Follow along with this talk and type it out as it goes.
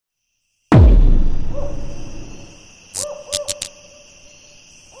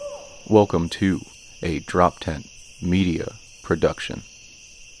Welcome to a Drop Tent Media production.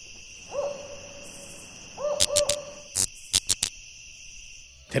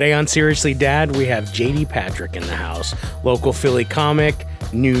 Today on Seriously Dad, we have JD Patrick in the house, local Philly comic,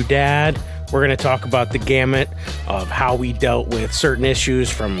 new dad. We're going to talk about the gamut of how we dealt with certain issues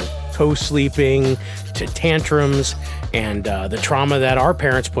from co-sleeping to tantrums and the trauma that our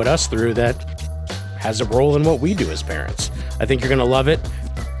parents put us through that has a role in what we do as parents. I think you're going to love it.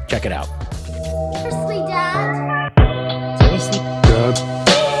 Check it out. Seriously, Dad? Seriously,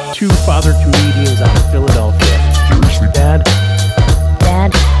 Dad. Two father comedians out of Philadelphia. Seriously, Dad.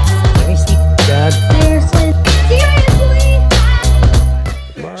 Dad? Seriously? Dad. Seriously?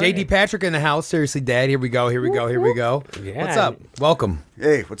 JD Patrick in the house. Seriously, Dad. Here we go. Yeah. What's up? Welcome.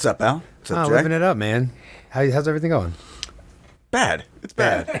 Hey, what's up, Al? What's up, Jay? Living it up, man. How's everything going? Bad. It's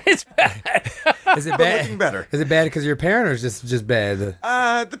bad. It's bad. Is it bad? Looking better. Is it bad because you're a parent, or is it just bad?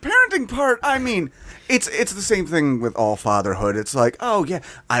 The parenting part, I mean, it's the same thing with all fatherhood. It's like, oh yeah,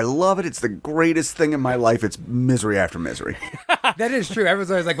 I love it. It's the greatest thing in my life. It's misery after misery. That is true. Everyone's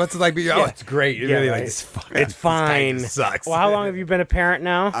always like, "What's it like?" But oh, it's great. You're really like, it's it's fine. This sucks. Well, how long have you been a parent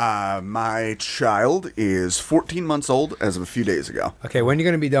now? My child is 14 months old as of a few days ago. Okay, when are you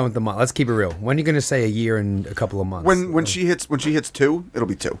going to be done with the month? Let's keep it real. When are you going to say a year and a couple of months? When she hits 2, it'll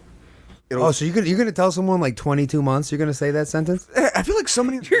be 2. So you're gonna tell someone like 22 months? You're gonna say that sentence? I feel like so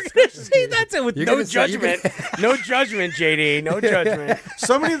many. You're gonna say that's it with You're no gonna say- you're judgment. No judgment, JD. No judgment.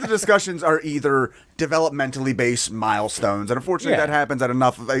 So many of the discussions are either developmentally based milestones, and unfortunately, Yeah. that happens at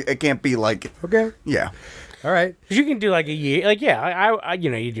enough. It can't be like, Okay. yeah. All right. 'Cause you can do like a year. Like I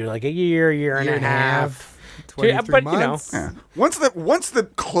you do like a year and a half. 23 But months. Yeah. Once the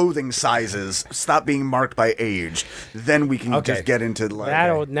clothing sizes stop being marked by age, then we can Okay. just get into like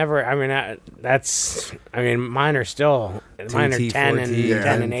That'll never. I mean, mine are still. Mine are 2T, 10 and 14,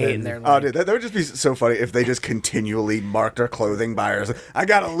 10 and 8, and they're Oh, like, dude, that would just be so funny if they just continually marked our clothing by ours. I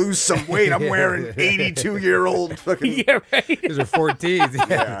gotta lose some weight. I'm wearing 82-year-old fucking. yeah, right. Those are 14s.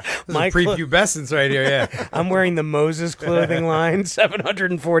 Yeah. Those My are prepubescence right here. Yeah. I'm wearing the Moses clothing line.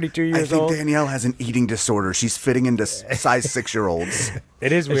 742 I years think old. Danielle has an eating disorder. She's fitting into size 6-year-olds.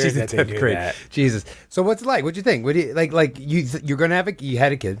 It is weird She's that they do great. that. Jesus. So what's it like? What'd you think? What do you like? You're gonna have you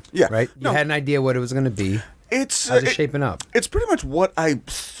had a kid, Yeah. right? You No. had an idea what it was gonna be. It's How's it shaping up? It's pretty much what I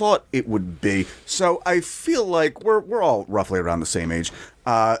thought it would be. So I feel like we're all roughly around the same age.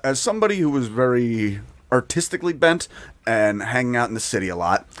 As somebody who was very artistically bent and hanging out in the city a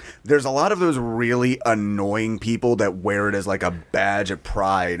lot, there's a lot of those really annoying people that wear it as like a badge of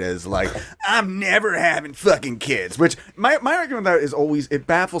pride, as like, I'm never having fucking kids. Which my argument with that is always, it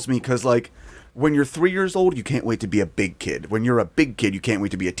baffles me because like, when you're 3 years old, you can't wait to be a big kid. When you're a big kid, you can't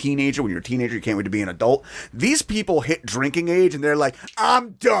wait to be a teenager. When you're a teenager, you can't wait to be an adult. These people hit drinking age and they're like,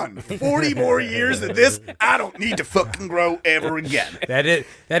 I'm done. 40 more years of this, I don't need to fucking grow ever again. That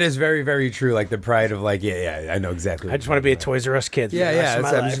is very, very true. Like the pride of like, yeah, I know exactly. I just want to be a Toys R Us kid. For Yeah, the rest of my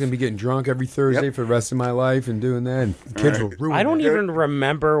I'm life. just gonna be getting drunk every Thursday Yep. for the rest of my life and doing that. And kids will ruin. I don't it. even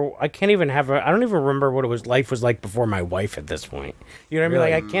remember. I don't even remember what life was like before my wife at this point. You know what I mean?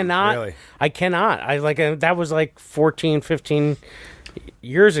 Really? Like, Really? I cannot. That was like 14, 15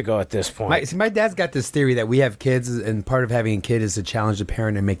 years ago at this point. My dad's got this theory that we have kids, and part of having a kid is to challenge the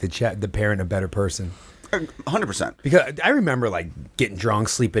parent and make the parent a better person. 100%. Because I remember like getting drunk,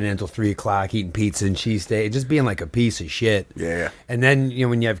 sleeping in until 3 o'clock, eating pizza and cheesesteak, just being like a piece of shit. Yeah. And then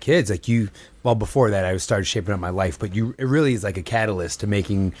when you have kids, like before that, I started shaping up my life, but it really is like a catalyst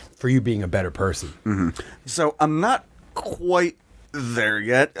to for you being a better person. So I'm not quite there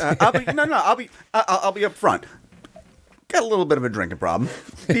yet. I'll be up front. Got a little bit of a drinking problem.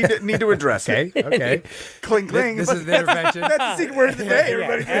 Need to address it. Okay. Cling, cling. This is the intervention. That's the secret word of the day,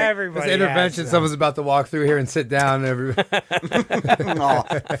 everybody. Everybody. This intervention. has Someone's about to walk through here and sit down. Aw,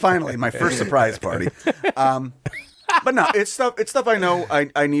 finally, my first surprise party. But no, it's stuff I know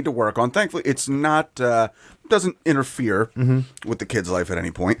I need to work on. Thankfully, it's not doesn't interfere with the kid's life at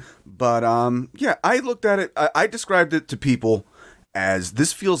any point. But yeah, I looked at it. I described it to people as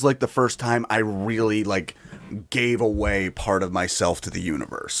this feels like the first time I really like gave away part of myself to the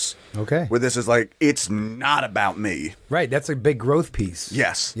universe. Okay. Where this is like, it's not about me. Right. That's a big growth piece.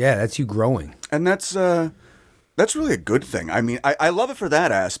 Yes. Yeah, that's you growing. And that's That's really a good thing. I mean, I love it for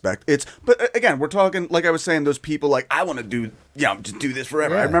that aspect. But again, we're talking, like I was saying, those people like, I want to do, just do this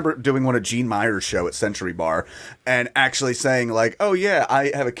forever. Yeah. I remember doing one of Gene Meyer's show at Century Bar and actually saying like, oh yeah,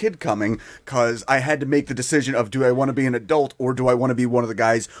 I have a kid coming because I had to make the decision of, do I want to be an adult or do I want to be one of the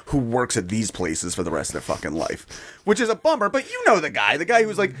guys who works at these places for the rest of their fucking life? Which is a bummer, but you know the guy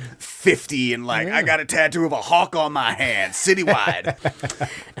who's like 50 and like, I got a tattoo of a hawk on my hand, citywide.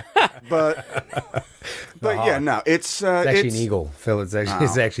 But yeah, no, it's actually an eagle, Phil. It's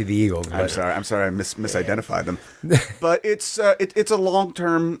actually the eagle. I'm sorry, I misidentified them. But it's a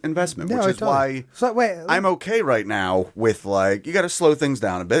long-term investment, No, which is totally. why So, wait, I'm okay right now with like, you got to slow things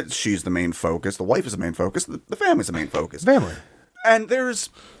down a bit. She's the main focus. The wife is the main focus. The family's the main focus. family. And this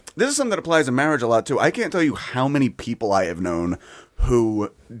is something that applies in marriage a lot too. I can't tell you how many people I have known who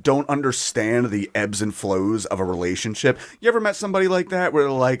don't understand the ebbs and flows of a relationship. You ever met somebody like that where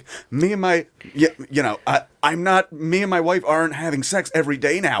like, me and my wife aren't having sex every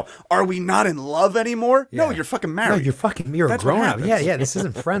day now. Are we not in love anymore? No, Yeah. you're fucking No, married. you're a That's what grown up. happens. Yeah. This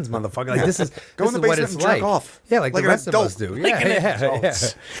isn't friends, motherfucker. Like this is Go in the what basement it's and jerk like. off. Yeah, like Like the an rest of us adult. do. Like Yeah.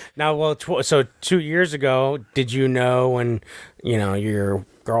 Now, well, so 2 years ago, did you know when your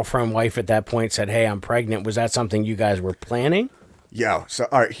girlfriend, wife at that point said, "Hey, I'm pregnant"? Was that something you guys were planning? Yeah. So,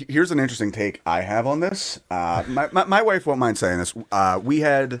 all right. Here's an interesting take I have on this. My wife won't mind saying this. We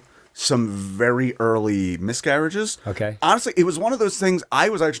had some very early miscarriages. Okay. Honestly, it was one of those things. I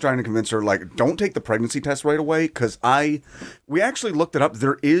was actually trying to convince her, like, don't take the pregnancy test right away, because we actually looked it up.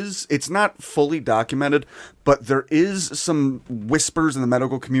 It's not fully documented, but there is some whispers in the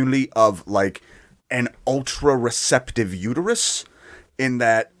medical community of like an ultra receptive uterus, in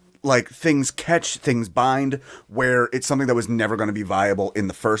that like things catch, things bind, where it's something that was never going to be viable in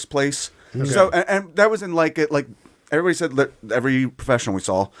the first place. So, and that was in like everybody said that every professional we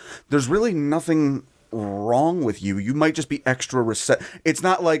saw, there's really nothing wrong with you. You might just be extra receptive. It's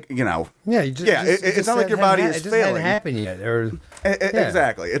not like, Yeah, it's not like your body is it just failing. hasn't happened yet. Or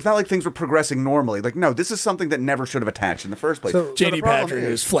Exactly. It's not like things were progressing normally. Like, no, this is something that never should have attached in the first place. So- the JD problem Patrick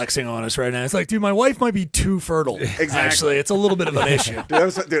is flexing on us right now. It's like, dude, my wife might be too fertile. Actually, it's a little bit of an issue.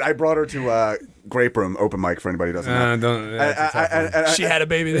 Dude, I brought her to Grape Room open mic for anybody who doesn't know. She had a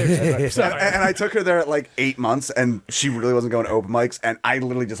baby there. Sorry. And I took her there at like 8 months, and she really wasn't going to open mics. And I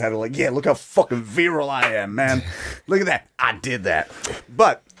literally just had to like, yeah, look how fucking virile I am, man. Look at that. I did that.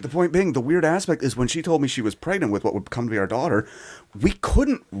 But the point being, the weird aspect is when she told me she was pregnant with what would come to be our daughter, we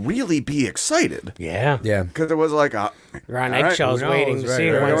couldn't really be excited. Yeah. yeah. Because it was like, You're on all right, eggshells who waiting knows, to right, see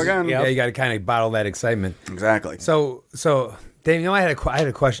right. when's- Go again. Yep. Yeah, you got to kind of bottle that excitement. exactly. So, Dave, I had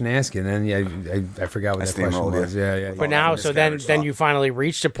a question to ask you, and then I forgot what that question steamrolled you. was. Yeah. But now, so then you finally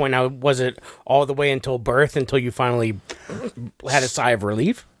reached a point. Now, was it all the way until birth until you finally had a sigh of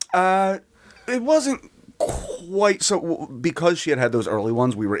relief? It wasn't quite so, because she had those early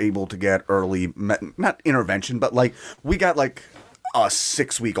ones. We were able to get early, not intervention, but like we got like a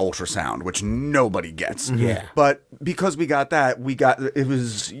 6-week ultrasound, which nobody gets. Yeah. But because we got that,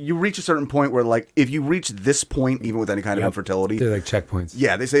 you reach a certain point where like if you reach this point, even with any kind of infertility, They're like checkpoints.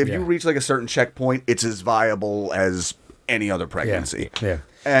 yeah, they say if you Yeah. reach like a certain checkpoint, it's as viable as any other pregnancy. Yeah.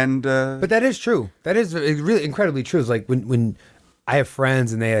 And But that is true. That is really incredibly true. It's like when I have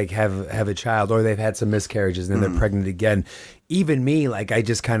friends and they like have a child, or they've had some miscarriages and then they're pregnant again. Even me, like I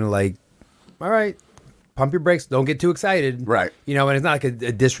just kind of like, all right, pump your brakes. Don't get too excited. Right. And it's not like a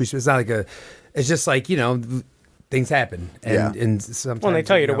disrespect. It's not like it's just like, things happen. And, Yeah. and sometimes. Well, they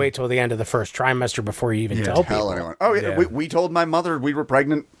tell you to wait till the end of the first trimester before you even tell tell people. anyone. Oh yeah, Yeah. We told my mother we were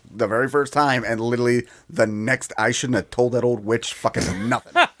pregnant the very first time, and literally the next, I shouldn't have told that old witch fucking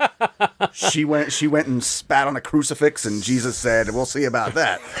nothing. She went and spat on a crucifix, and Jesus said, "We'll see about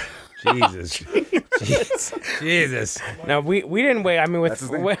that." Jesus. Jesus. No, we didn't wait. I mean, That's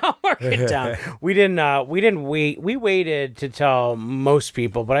his name. I'll mark it down. We didn't wait. We waited to tell most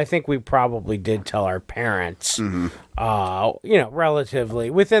people, but I think we probably did tell our parents. Mm-hmm. Relatively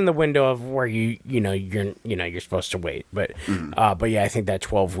within the window of where you're supposed to wait. But but yeah, I think that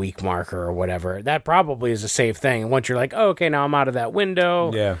 12-week marker or whatever, that probably is a safe thing. And once you're like, oh, okay, now I'm out of that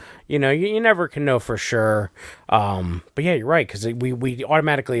window. Yeah. You never can know for sure. But yeah, you're right, because we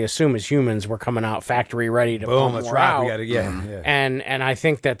automatically assume as humans we're coming out factory ready to Boom, pump let's more rock. out. We gotta, yeah. And I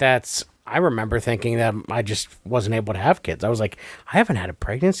think that's. I remember thinking that I just wasn't able to have kids. I was like, I haven't had a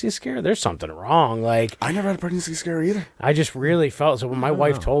pregnancy scare. There's something wrong. Like, I never had a pregnancy scare either. I just really felt so. When my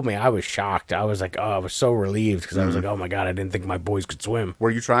wife told me, I was shocked. I was like, oh, I was so relieved, because I was like, oh my God, I didn't think my boys could swim. Were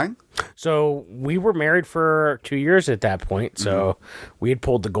you trying? So we were married for 2 years at that point. So we had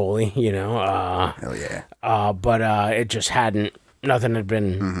pulled the goalie, Hell yeah. but it just hadn't nothing had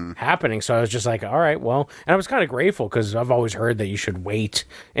been happening. So I was just like, all right, well, and I was kind of grateful because I've always heard that you should wait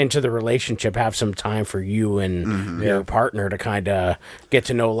into the relationship, have some time for you and your partner to kind of get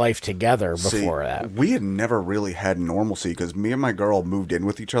to know life together before that. We had never really had normalcy because me and my girl moved in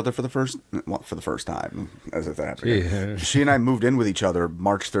with each other for the first time, as if that happened. She and I moved in with each other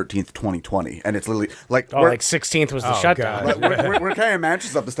March 13th, 2020, and it's literally like 16th was the shutdown. we're carrying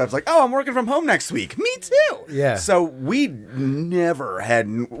mattresses up the steps like, oh, I'm working from home next week. Me too. Yeah. So we never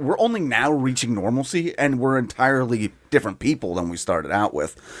had. We're only now reaching normalcy, and we're entirely different people than we started out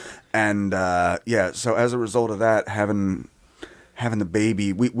with. And so as a result of that, having the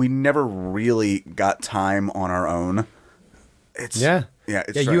baby, we never really got time on our own. It's Yeah.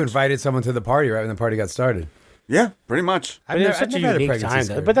 It's You strange. invited someone to the party right when the party got started. Yeah, pretty much. But it's I've such a never had unique pregnancy time,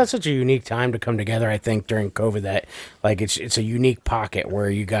 scare. but that's such a unique time to come together. I think during COVID, that like it's a unique pocket where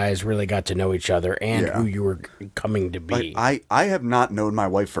you guys really got to know each other and who you were coming to be. Like, I have not known my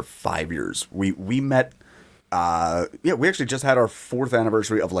wife for 5 years. We met. We actually just had our 4th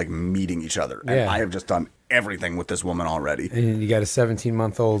anniversary of like meeting each other, and I have just done everything with this woman already. And you got a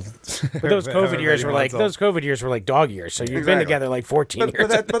 17-month-old. But those COVID years were like dog years. So you've been together like 14 years.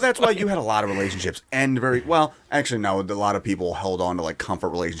 But that's why you had a lot of relationships and very well. Actually, no, a lot of people held on to like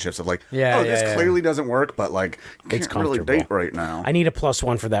comfort relationships of like, this clearly doesn't work, but like It's can't really comfortable. date right now. I need a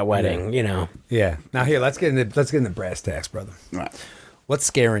 +1 for that wedding. You know. Yeah. Now here, let's get into brass tacks, brother. Right. What's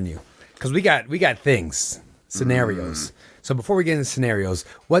scaring you? Because we got things, scenarios. So before we get into scenarios,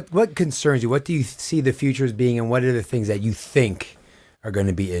 what concerns you? What do you see the future as being, and what are the things that you think are going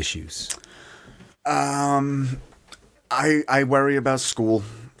to be issues? I worry about school.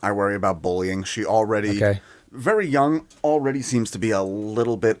 I worry about bullying. She already, very young, already seems to be a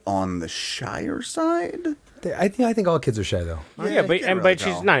little bit on the shyer side. I think all kids are shy though. Yeah, but can't really she's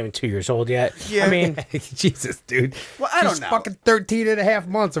tell. not even 2 years old yet. Yeah. I mean, Jesus, dude. Well, I don't She's know. fucking 13 and a half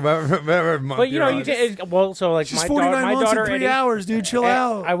months or whatever month. but you know, you're you on. can, well, so like She's my 49 daughter, months at and 3 hours, dude. Chill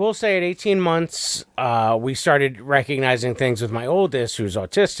out. I will say at 18 months, we started recognizing things with my oldest, who's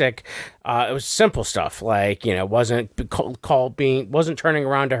autistic. It was simple stuff like, you know, wasn't turning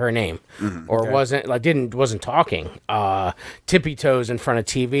around to her name, or wasn't talking, tippy toes in front of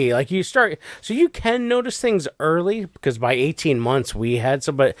TV. Like so you can notice things early because by 18 months we had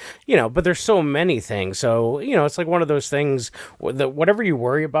some, but there's so many things. So, it's like one of those things that whatever you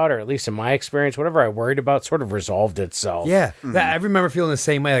worry about, or at least in my experience, whatever I worried about sort of resolved itself. Yeah, I remember feeling the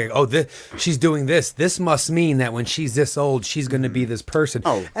same way. Like, she's doing this. This must mean that when she's this old, she's going to be this person.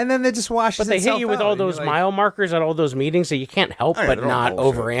 Oh. And then it just washes But they hit itself you with out, all and you're those like, mile markers at all those meetings, so you can't help yeah, but they're all not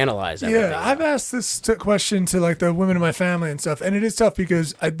bullshit. overanalyze everything. Yeah, I've asked this question to like the women in my family and stuff, and it is tough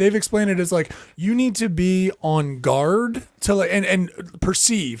because they've explained it as like you need to be on guard to like and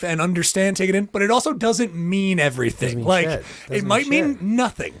perceive and understand, take it in, but it also doesn't mean everything. mean Like shit. it Doesn't might mean mean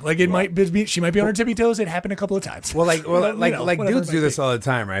nothing. Like it might be she might be on her tippy toes. It happened a couple of times. Well, like Whatever dudes it do might this be. all the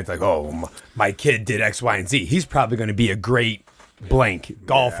time, right? It's like, my kid did X, Y, and Z. He's probably going to be a great blank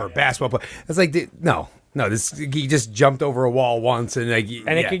golfer, basketball player. It's like, no, this he just jumped over a wall once, and like,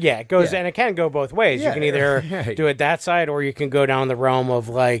 And it goes, and it can go both ways. Yeah, You can either right. do it that side, or you can go down the realm of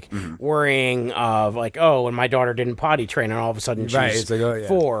like worrying of like, when my daughter didn't potty train, and all of a sudden she's Right, it's like,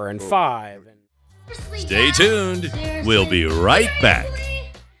 4 and 5. Stay tuned. We'll be right back.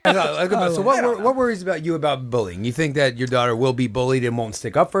 So what worries about you about bullying? You think that your daughter will be bullied and won't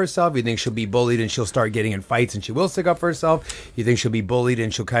stick up for herself? You think she'll be bullied and she'll start getting in fights and she will stick up for herself? You think she'll be bullied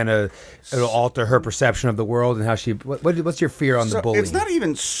and she'll it'll alter her perception of the world and how she? What's your fear on the bullying? It's not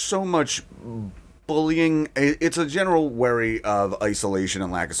even so much bullying. It's a general worry of isolation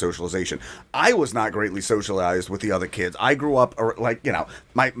and lack of socialization. I was not greatly socialized with the other kids. I grew up like,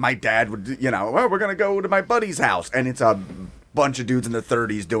 my dad would, we're going to go to my buddy's house, and it's a bunch of dudes in their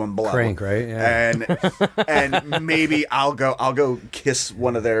 30s doing blow. Crank, right? Yeah. And maybe I'll go kiss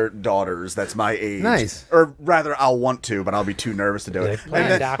one of their daughters that's my age. Nice. Or rather, I'll want to, but I'll be too nervous to do it. Plan,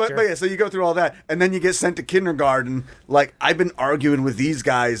 And then, doctor. but yeah, so you go through all that, and then you get sent to kindergarten. Like, I've been arguing with these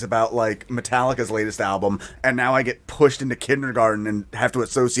guys about like Metallica's latest album, and now I get pushed into kindergarten and have to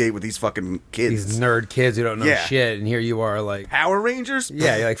associate with these fucking kids. These nerd kids who don't know Yeah. shit, and here you are like, Power Rangers?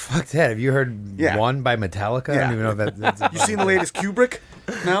 yeah, you're like, fuck that. Have you heard Yeah. One by Metallica? I Yeah. don't even know if that's You seen the latest Kubrick?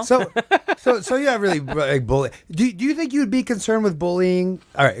 No. So you're not really like bully. Do you think you'd be concerned with bullying?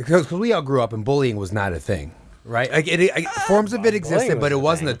 All right, because we all grew up and bullying was not a thing, right? Like forms of it existed, bullying but it was a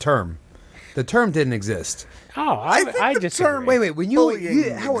wasn't thing. a term. The term didn't exist. Oh, think I the disagree. term- Wait. When Bullying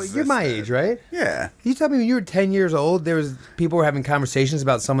you're my existed. age, right? Yeah. You tell me when you were 10 years old, there was people were having conversations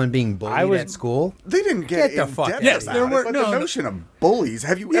about someone being bullied at school. They didn't get the in fuck depth out. Yes, about there it, were- but no, the no. notion of bullies.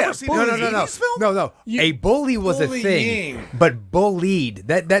 Have you ever seen No, an no, no, no, 80s film? no. A bully was a thing, Bullying. but bullied.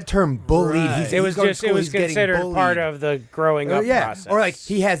 That term bullied. Right. He's It was going to just school, it was he's getting considered bullied. part of the growing up process. Or like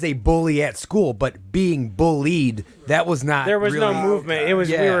he has a bully at school, but being bullied, that was not. there was no really- movement. It was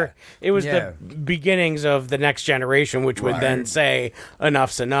Yeah. it was Yeah. the beginnings of the next generation, which would then say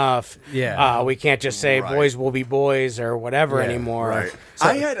enough's enough. Yeah. We can't just say Right. boys will be boys or whatever Yeah. anymore. Right.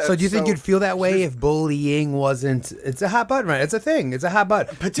 So do you think you'd feel that way if bullying wasn't? It's a hot button, right? It's a thing. It's a hot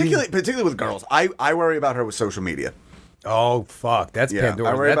button. particularly with girls? I worry about her with social media. Oh fuck, that's Yeah,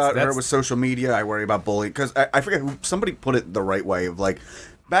 Pandora's. I worry about that's, her with social media. I worry about bullying because I forget who somebody put it the right way of like.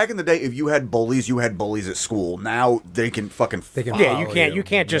 Back in the day, if you had bullies at school. Now they can fucking. They can- Yeah, Oh, you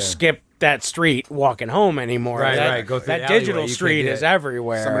can't just skip that street walking home anymore. Right, that, right. Go through that the alleyway. digital You can't street get is it.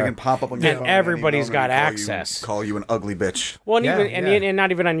 everywhere. Somebody can pop up on your and phone everybody's at any got moment and access. Call you an ugly bitch. Well, and Yeah, even yeah. and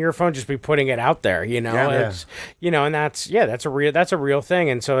not even on your phone, just be putting it out there. Yeah. It's and that's a real thing.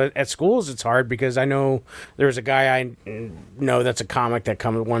 And so at schools, it's hard because I know there's a guy I know that's a comic that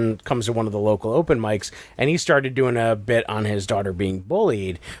comes to one of the local open mics, and he started doing a bit on his daughter being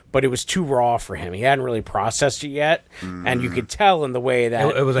bullied, but it was too raw for him. He hadn't really processed it yet, and you could tell in the way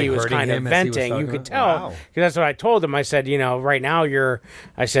that It was, like, he was hurting kind of him as he was venting. You talking could about- tell Wow. because that's what I told him. I said, right now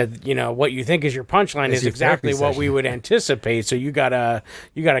what you think is your punchline It's is your exactly therapy what we session. would anticipate. So you gotta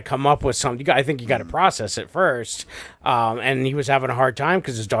come up with something. I think you gotta process it first. And he was having a hard time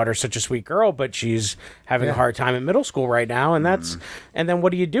because his daughter's such a sweet girl, but she's having a hard time in middle school right now. And and then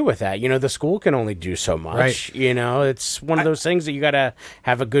what do you do with that? The school can only do so much. Right. It's one of those things that you gotta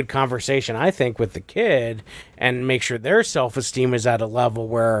have a good conversation, I think, with the kid and make sure their self-esteem is at a level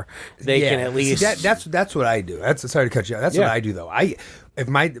where they can at See, least. that's what I do. Sorry to cut you off. That's Yeah. what I do though.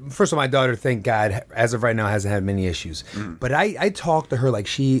 First of all, my daughter, thank God, as of right now, hasn't had many issues. But I talk to her like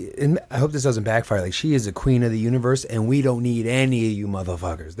and I hope this doesn't backfire. Like she is the queen of the universe, and we don't need any of you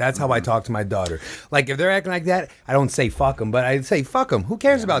motherfuckers. That's how I talk to my daughter. Like if they're acting like that, I don't say fuck them, but I say fuck them. Who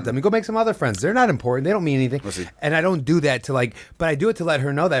cares about them? You go make some other friends. They're not important. They don't mean anything. And I don't do that but I do it to let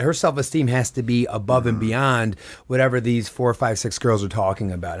her know that her self-esteem has to be above and beyond whatever these 4, 5, 6 girls are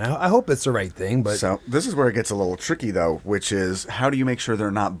talking about. And I hope it's the right thing, but So this is where it gets a little tricky, though, which is how do you make sure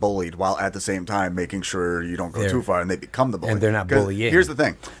they're not bullied while at the same time making sure you don't go too far and they become the bully? And they're not 'Cause bullying. Here's the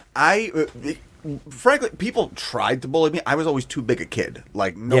thing. Frankly, people tried to bully me. I was always too big a kid.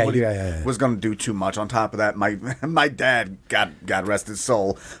 Like nobody yeah. was going to do too much. On top of that, my dad, God rest his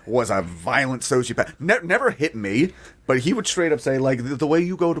soul, was a violent sociopath. Never hit me, but he would straight up say like the way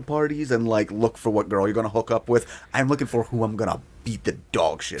you go to parties and like look for what girl you're going to hook up with. I'm looking for who I'm going to beat the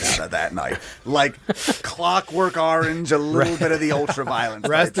dog shit out of that night. Like Clockwork Orange, a little bit of the ultra violence.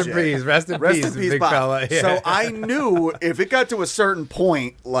 Rest type in shit. peace, rest in peace, big Bob. fella. Yeah. So I knew if it got to a certain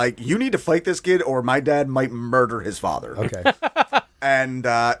point, like you need to fight this kid, or my dad might murder his father. okay. And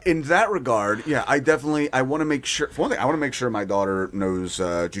in that regard, yeah, I want to make sure. For one thing, I want to make sure my daughter knows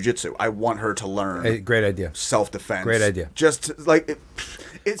jujitsu. I want her to learn Hey, great idea. self-defense. Great idea. Just like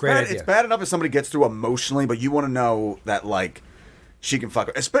it's Great bad. idea. It's bad enough if somebody gets through emotionally, but you want to know that like she can fuck.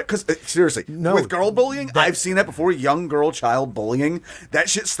 Because seriously, No, with girl bullying, I've seen that before. Young girl, child bullying. That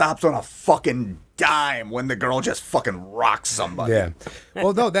shit stops on a fucking dime when the girl just fucking rocks somebody. Yeah.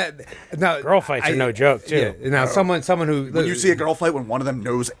 Well, no, now Girl fights are no joke, too. Yeah. Now, someone who When you see a girl fight when one of them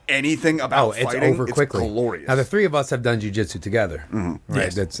knows anything about it's fighting, over quickly. glorious. Now, the three of us have done jujitsu together, right?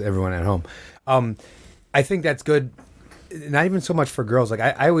 Yes. That's everyone at home. I think that's good. Not even so much for girls. Like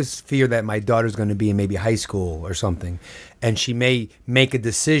I always fear that my daughter's going to be in maybe high school or something, and she may make a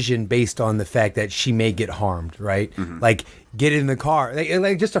decision based on the fact that she may get harmed. Right? Like get in the car,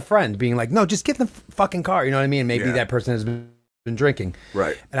 like just a friend being like, "No, just get in the fucking car." You know what I mean? Maybe Yeah. that person has been drinking,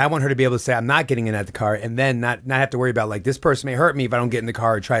 Right. And I want her to be able to say, "I'm not getting in at the car," and then not have to worry about like this person may hurt me if I don't get in the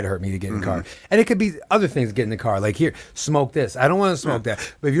car or try to hurt me to get in the car. And it could be other things to get in the car, like here, smoke this. I don't want to smoke that,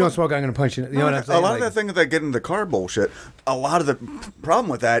 but if you don't smoke, I'm going to punch you. You know what I'm saying? A lot Like- of that thing that get in the car bullshit, a lot of the problem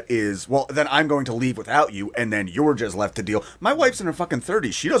with that is, well, then I'm going to leave without you, and then you're just left to deal. My wife's in her fucking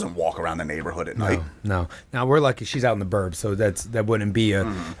 30s. She doesn't walk around the neighborhood at night. No. Now we're lucky she's out in the burbs, so that wouldn't be a.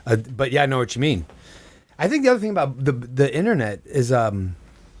 But yeah, I know what you mean. I think the other thing about the internet is the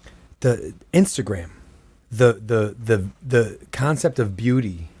Instagram, the concept of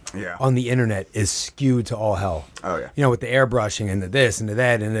beauty. Yeah. On the internet is skewed to all hell. Oh, yeah. You know, with the airbrushing and the this and the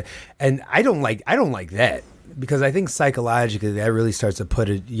that and I don't like that. because I think psychologically that really starts to put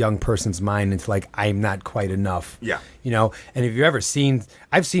a young person's mind into like, I'm not quite enough. Yeah. You know, and if you've ever seen,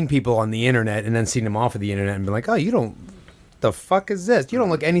 I've seen people on the internet and then seen them off of the internet and been like, oh, you don't, the fuck is this? You don't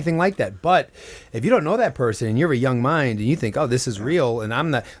look anything like that. But if you don't know that person and you're a young mind and you think, oh, this is real and I'm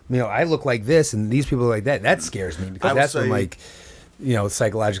not, you know, I look like this and these people are like that, that scares me because I will that's when say- like, you know,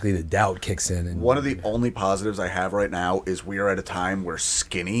 psychologically the doubt kicks in. And One of the only positives I have right now is we are at a time where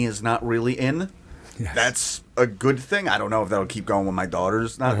skinny is not really in. Yes. That's a good thing. I don't know if that'll keep going when my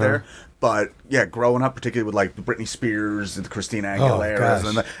daughter's not Uh-huh. there. But yeah, growing up, particularly with like Britney Spears and the Christina Oh, Aguilera's,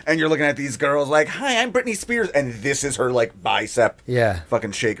 gosh. and you're looking at these girls like, "Hi, I'm Britney Spears," and this is her like bicep, Yeah.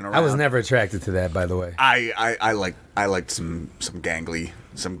 fucking shaking around. I was never attracted to that, by the way. I liked some ganglies.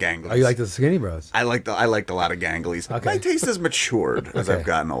 Oh, you like the skinny bros? I liked a lot of ganglies. Okay. My taste has matured as Okay. I've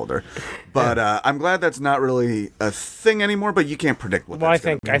gotten older, but I'm glad that's not really a thing anymore. But you can't predict what. Well, I that's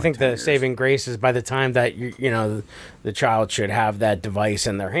gonna think be I in think 10 the years. saving grace is by the time that you know the child should have that device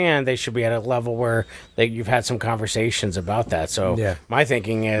in their hand, they should be at a level where you've had some conversations about that. So Yeah. my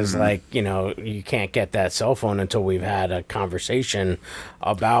thinking is Mm-hmm. like, you know, you can't get that cell phone until we've had a conversation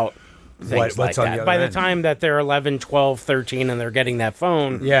about things What's like on the that. other By the end. time that they're 11, 12, 13 and they're getting that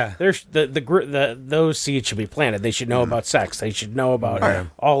phone, Yeah. there's those seeds should be planted. They should know about sex. They should know about Yeah.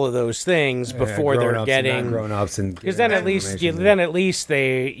 all of those things before they're getting grown ups and because then at least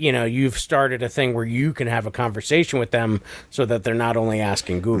they, you know, you've started a thing where you can have a conversation with them so that they're not only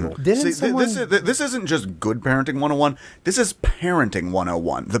asking Google. Didn't See, someone? this isn't just good parenting 101. This is parenting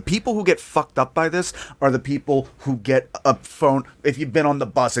 101. The people who get fucked up by this are the people who get a phone. If you've been on the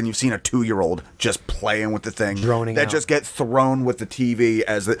bus and you've seen a 2-year-old just playing with the thing, Droning that out. just get thrown with the TV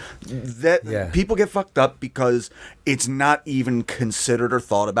Yeah. people get fucked up because it's not even considered or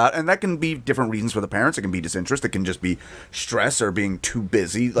thought about, and that can be different reasons for the parents. It can be disinterest. It can just be stress or being too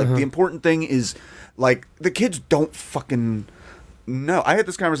busy. Like the important thing is, like, the kids don't fucking. No, I had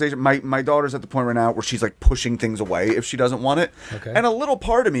this conversation. My daughter's at the point right now where she's like pushing things away if she doesn't want it. Okay. And a little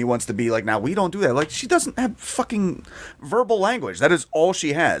part of me wants to be like, now we don't do that. Like, she doesn't have fucking verbal language. That is all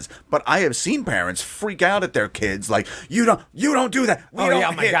she has. But I have seen parents freak out at their kids like, you don't do that. We Oh don't yeah!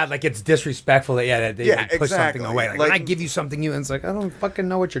 Oh my hit." god! Like it's disrespectful that they Yeah, like, push exactly. something away. Like, Like- when I give you something, and it's like I don't fucking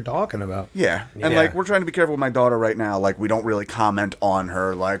know what you're talking about. Yeah. And Yeah. like we're trying to be careful with my daughter right now. Like, we don't really comment on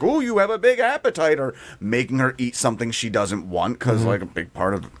her like, "Oh, you have a big appetite," or making her eat something she doesn't want, because like a big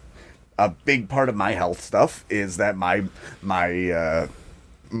part of my health stuff is that my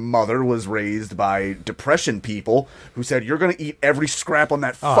mother was raised by depression people who said, "You're going to eat every scrap on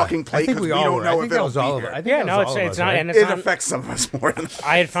that fucking plate I think because we we all don't were. know I if think that it'll was be all of here." it. I think Yeah, that no, was all of it's us, not, right? and it's It not. affects some of us more than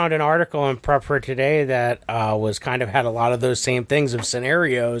I had found an article in prep for today that was kind of had a lot of those same things of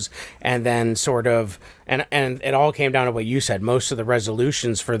scenarios, and then sort of, and it all came down to what you said. Most of the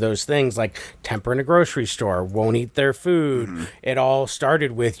resolutions for those things, like temper in a grocery store, won't eat their food, it all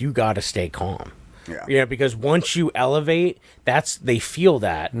started with you got to stay calm. Yeah. You know, because once you elevate, they feel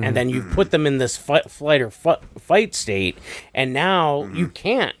that, and then you put them in this flight or fight state, and now you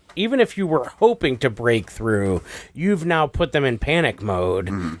can't. Even if you were hoping to break through, you've now put them in panic mode,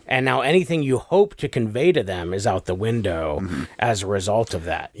 and now anything you hope to convey to them is out the window as a result of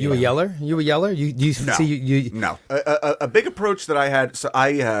that. You a yeller? You a yeller? You No. see you No. A big approach that I had, so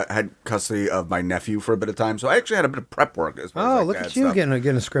I had custody of my nephew for a bit of time, so I actually had a bit of prep work as far as, Oh, like, look dad at you stuff.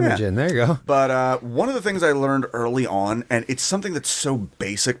 getting a scrimmage Yeah. in. There you go. But one of the things I learned early on, and it's something that's so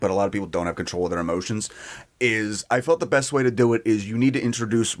basic, but a lot of people don't have control of their emotions, is I felt the best way to do it is you need to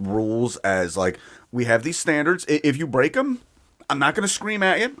introduce rules as, like, we have these standards. If you break them, I'm not going to scream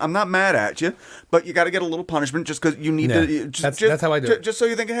at you. I'm not mad at you, but you got to get a little punishment just because you need Yeah. to. That's how I do it. Just so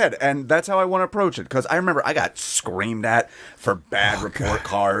you think ahead, and that's how I want to approach it. Because I remember I got screamed at for bad report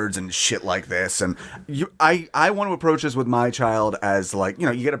cards and shit like this, and I want to approach this with my child as, like, you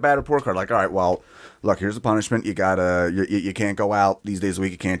know, you get a bad report card, like, all right, well, look, here's the punishment. You gotta, you can't go out these days a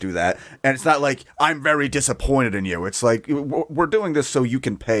week. You can't do that, and it's not like I'm very disappointed in you. It's like we're doing this so you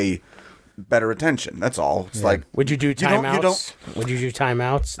can pay better attention. That's all. It's like, Would you do don't- timeouts? you don't- Would you do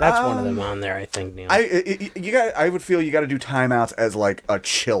timeouts? That's one of them on there, I think, Neil. I would feel you got to do timeouts as like a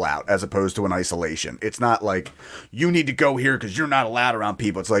chill out as opposed to an isolation. It's not like you need to go here because you're not allowed around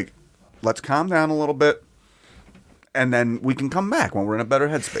people. It's like, let's calm down a little bit, and then we can come back when we're in a better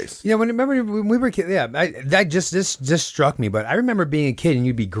headspace. Yeah, when we were kids, yeah, that just struck me. But I remember being a kid and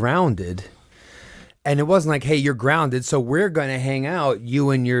you'd be grounded, And it wasn't like, hey, you're grounded, so we're going to hang out,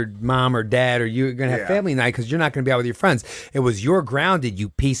 you and your mom or dad, or you're going to have Yeah. family night because you're not going to be out with your friends. It was, you're grounded, you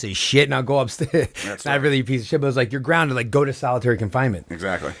piece of shit. Now go upstairs. That's Not right. really a piece of shit, but it was like, you're grounded, like go to solitary confinement.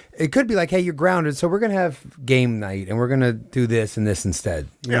 Exactly. It could be like, hey, you're grounded, so we're going to have game night and we're going to do this and this instead.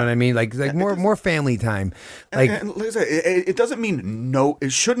 You know Yeah. what I mean? Like more family time. Like, And like I said, it doesn't mean no.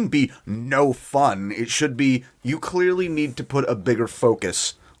 It shouldn't be no fun. It should be you clearly need to put a bigger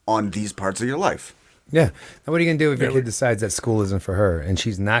focus on these parts of your life. yeah. Now, what are you going to do if your kid decides that school isn't for her and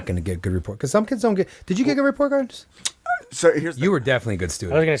she's not going to get good report? Because some kids don't get. Did you get good report cards? So here's the You were definitely a good I was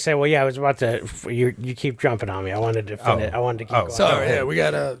student. gonna say, well, yeah, I was about to. You keep jumping on me. I wanted to finish. I wanted to keep going. Sorry, yeah, we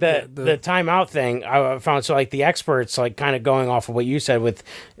got The timeout thing I found, so like the experts, like kind of going off of what you said, with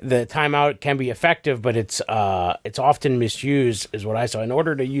the timeout can be effective, but it's often misused, is what I saw. In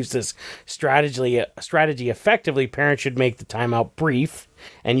order to use this strategy effectively, parents should make the timeout brief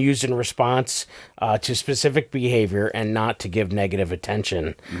and used in response to specific behavior and not to give negative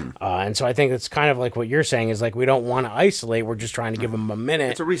attention. And so I think it's kind of like what you're saying, is like we don't want to isolate. We're just trying to give them a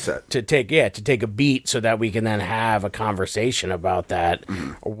minute. It's a reset. To take a beat so that we can then have a conversation about that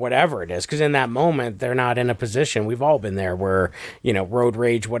or whatever it is. Because in that moment, they're not in a position. We've all been there where, road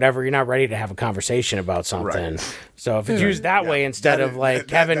rage, whatever, you're not ready to have a conversation about something. Right. So if it's used that way instead That of is- like, that-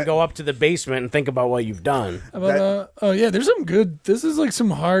 Kevin, that- go up to the basement and think about what you've done. oh yeah, there's some good. This is like some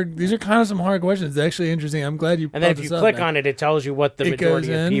hard. These are kind of some hard questions. It's actually interesting. I'm glad you. And then if you click on it, it tells you what the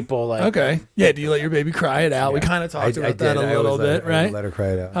majority of people like. Okay, yeah. Do you let your baby cry it out? We kind of talked about that a little bit, right? Let her cry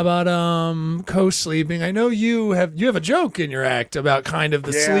it out. How about co-sleeping? I know you have a joke in your act about kind of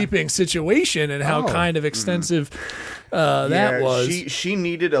the Yeah. sleeping situation and how kind of extensive that was. She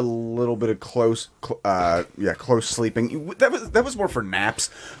needed a little bit of close sleeping. That was more for naps.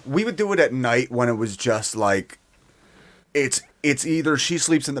 We would do it at night when it was just like it's either she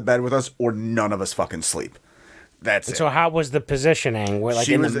sleeps in the bed with us or none of us fucking sleep. That's it. So how was the positioning? Were like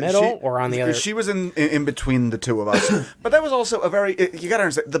She in the was- middle she- or on the other? She was in between the two of us. But that was also a very. You gotta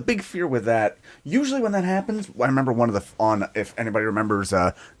understand the big fear with that. Usually when that happens, I remember one of the if anybody remembers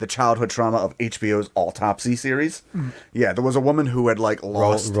the childhood trauma of HBO's Autopsy series. Yeah, there was a woman who had like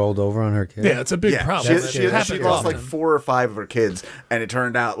lost. Rolled over on her kid. yeah, it's a big Yeah, problem. she It happens lost like often. 4 or 5 of her kids, and it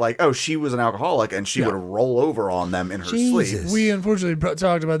turned out like, oh, she was an alcoholic, and she would roll over on them in her sleep. Jesus. We unfortunately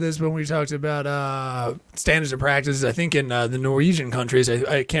talked about this when we talked about standards of practice. I think in the Norwegian countries,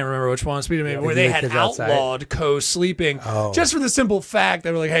 I can't remember which one, Sweden maybe, where they they leave had kids outside. outlawed co-sleeping just for the simple fact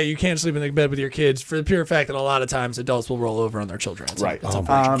they were like, hey, you can't sleep in the bed with your kids, for the pure fact that a lot of times adults will roll over on their children. It's Right. It's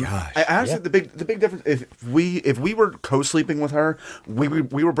Gosh. I honestly, the big difference, if we were co-sleeping with her, we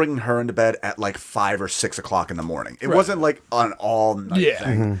were bringing her into bed at like 5 or 6 o'clock in the morning. It wasn't like an all night Yeah.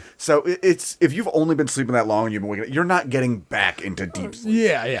 thing. So it's if you've only been sleeping that long and you've been waking up, you're not getting back into deep sleep.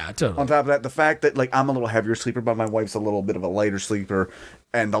 yeah, totally. On top of that, the fact that like I'm a little heavier sleeper, but my wife's a little bit of a lighter sleeper,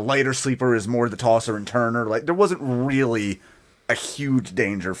 and the lighter sleeper is more the tosser and turner. Like there wasn't really a huge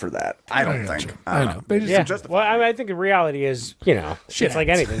danger for that. I don't got think. you. I don't I know. know. They just- Yeah. Justify Well, I mean, I think the reality is, it's like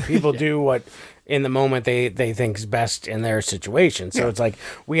happens. anything. People do what in the moment they think is best in their situation. So it's like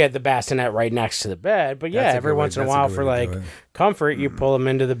we had the bassinet right next to the bed, but yeah, That's a every good way- once in a that's a while good for way to like do it. comfort, you pull them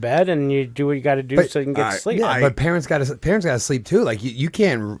into the bed and you do what you got to do But- so you can get to sleep. Yeah, I- but parents got to sleep too. Like you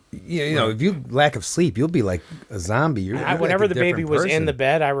can't. If you lack of sleep, you'll be like a zombie. You're like Whenever a the baby different was in person. the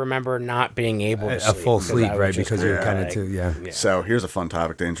bed, I remember not being able to a sleep. full because sleep, I was right? just Because you're kinda kind of like- too. Yeah. So here's a fun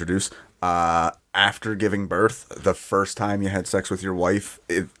topic to introduce. After giving birth, the first time you had sex with your wife,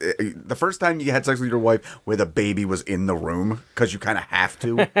 the first time you had sex with your wife where the baby was in the room, because you kind of have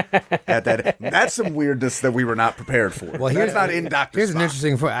to. At that, that's some weirdness that we were not prepared for. Well, that's not in Dr. Here's an Spock.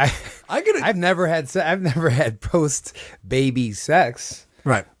 interesting. I've never had post baby sex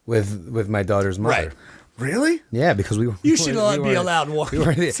Right. with my daughter's mother. Right. Really? Yeah, because You should be allowed one. We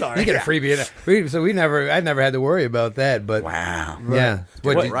weren't, Sorry. You get a freebie. I never had to worry about that. But Wow. yeah,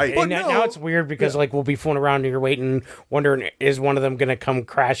 What, Well, you- right. And now it's weird because like we'll be fooling around and you're waiting, wondering is one of them gonna come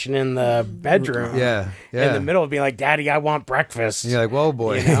crashing in the bedroom? Yeah, In yeah. the middle of being like, "Daddy, I want breakfast." You're like, whoa,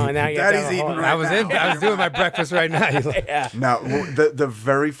 boy. And now you have to Daddy's have a eating whole- right I was doing my breakfast right now. You're like, Now, the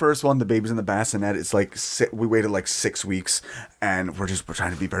very first one, the baby's in the bassinet. It's like we waited like 6 weeks, and we're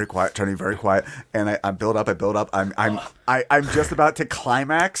trying to be very quiet, and I build up. I'm just about to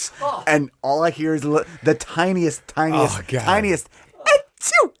climax, and all I hear is the tiniest, Oh, God. tiniest,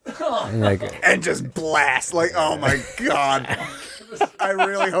 achoo, and you're like, and just blast. Like, oh my god! I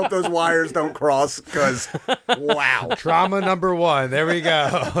really hope those wires don't cross, because wow. trauma number one. There we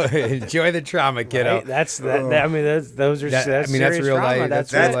go. Enjoy the trauma, kiddo. Right? That's I mean, those are That- that's I mean, that's serious real trauma. life-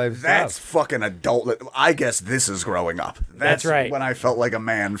 That's that's real real life. life That's stuff. fucking adult. I guess this is growing up. That's right. When I felt like a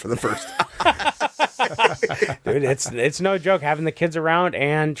man for the first time. Dude, it's no joke having the kids around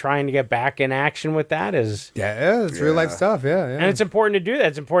and trying to get back in action with that is. Yeah, it's real life stuff. Yeah, And it's important to do that.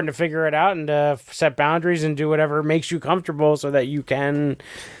 It's important to figure it out and to set boundaries and do whatever makes you comfortable so that you can,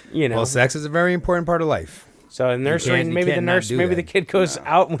 Well, sex is a very important part of life. So in nursery, can't- you maybe the can't not nurse, do maybe that. the kid goes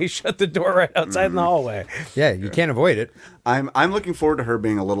out and we shut the door right outside in the hallway. Yeah, you can't avoid it. I'm looking forward to her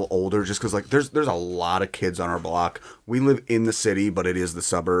being a little older, just because like there's a lot of kids on our block. We live in the city, but it is the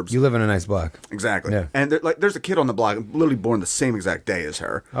suburbs. You live in a nice block. Exactly. Yeah. And there's a kid on the block, literally born the same exact day as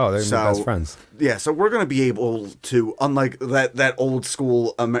her. Oh, they're my best friends. Yeah, so we're gonna be able to, unlike that old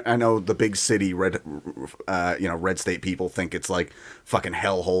school. I know the big city red state people think it's like fucking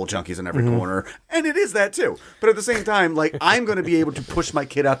hellhole junkies in every corner, and it is that too. But at the same time, like I'm gonna be able to push my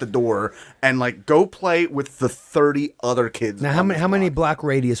kid out the door and like go play with the 30 other kids. Now, how many block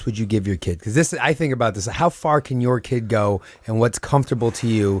radius would you give your kid? Because I think about this. How far can your kid go, and what's comfortable to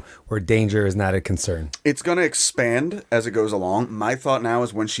you, where danger is not a concern? It's going to expand as it goes along. My thought now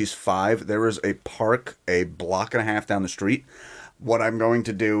is when she's 5, there is a park a block and a half down the street. What I'm going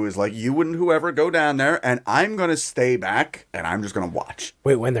to do is like you and whoever go down there, and I'm going to stay back, and I'm just going to watch.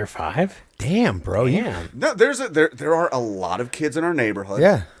 Wait, when they're 5? Damn, bro. Damn. No, there are a lot of kids in our neighborhood.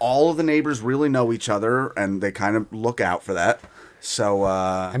 Yeah. All of the neighbors really know each other, and they kind of look out for that. So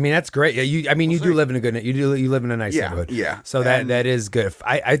I mean, that's great. Yeah, you do live in a good. You live in a nice Yeah, neighborhood. yeah. So And- that is good.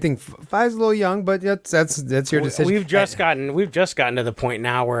 I think 5's a little young, but that's your decision. We've just gotten to the point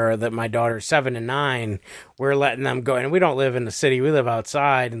now where that my daughter's 7 and 9. We're letting them go, and we don't live in the city. We live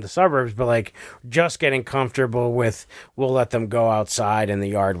outside in the suburbs, but like just getting comfortable with. We'll let them go outside in the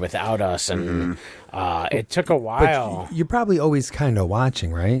yard without us, and it took a while. You're probably always kind of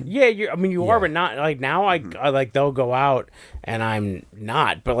watching, right? Yeah, you are, but not like now. I like they'll go out and I'm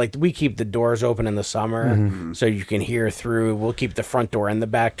not, but like we keep the doors open in the summer so you can hear through. We'll keep the front door and the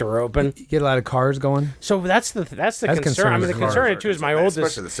back door open. You get a lot of cars going. So that's the concern. concern I mean, with the cars. concern too is my Especially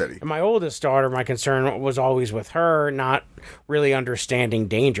oldest, the city. my oldest daughter. My concern was always with her not really understanding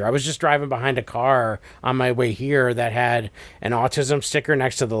danger. I was just driving behind a car on my way here that had an autism sticker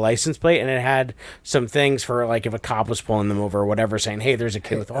next to the license plate, and it had some things for like if a cop was pulling them over or whatever, saying, "Hey, there's a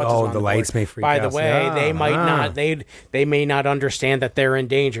kid with autism." Oh, on the board." lights may freak By out. the way, they might not. They may not understand that they're in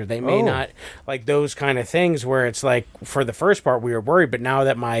danger. They may not like those kind of things where it's like for the first part we were worried, but now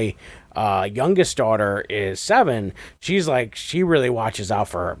that my youngest daughter is 7, she's like she really watches out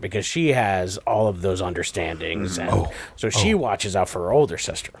for her because she has all of those understandings, and so she watches out for her older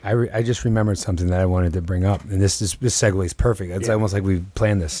sister. I just remembered something that I wanted to bring up, and this segue is perfect. It's almost like we've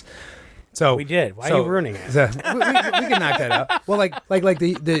planned this. So We did. Why are you ruining it? So, we can knock that out. Well, like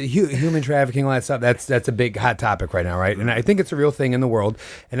the human trafficking, all that stuff. That's a big hot topic right now, right? And I think it's a real thing in the world.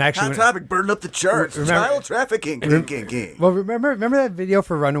 And actually, Hot topic, burned up the church. Child trafficking. King. well, remember that video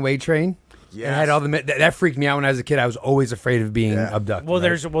for Runaway Train? It had all that freaked me out when I was a kid. I was always afraid of being abducted. Well,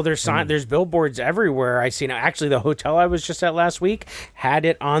 right? there's billboards everywhere. I seen actually the hotel I was just at last week had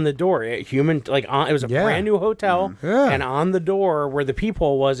it on the door. It was a brand new hotel, and on the door where the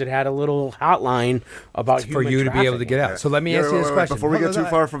peephole was, it had a little hotline about for human you to be able to trafficking. get out. So let me ask you this Wait, question before we get too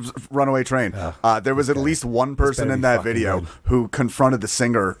far from Runaway Train. There was at least one person better in be that fucking video good. who confronted the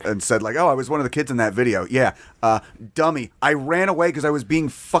singer and said like, "Oh, I was one of the kids in that video." Yeah, dummy. I ran away because I was being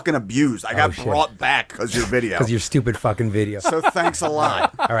fucking abused. I got shit. brought back because your video. because your stupid fucking video. So thanks a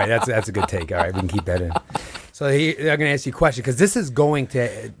lot. All right, that's a good take. All right, we can keep that in. So I'm going to ask you a question because this is going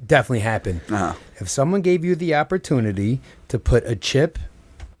to definitely happen. If someone gave you the opportunity to put a chip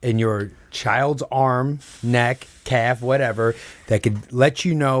in your child's arm, neck, calf, whatever, that could let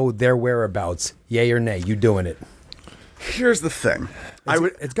you know their whereabouts, yay or nay, you doing it? Here's the thing.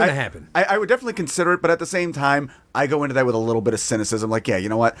 It's gonna happen. I would definitely consider it, but at the same time, I go into that with a little bit of cynicism. Like, yeah, you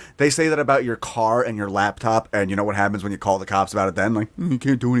know what? They say that about your car and your laptop, and you know what happens when you call the cops about it then? Like, you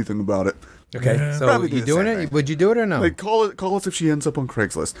can't do anything about it. Okay, so Probably do you the doing same it? thing. Would you do it or no? Like, call us if she ends up on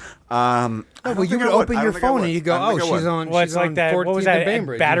Craigslist. Well, you would open your phone and you go, "Oh, she's on." Well, she's it's like on that. What 14th was and that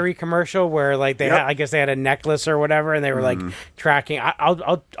Bainbridge. battery commercial where like they had, I guess they had a necklace or whatever, and they were like tracking.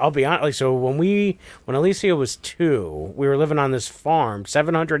 I'll be honest. Like, so when Alicia was 2, we were living on this farm,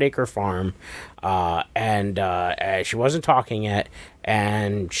 700-acre farm, and she wasn't talking yet,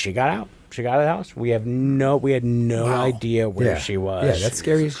 and she got out. She got out of the house. We had no idea where Yeah. she was. Yeah, that's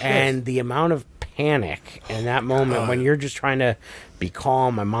scary as shit. And the amount of panic in that moment when you're just trying to be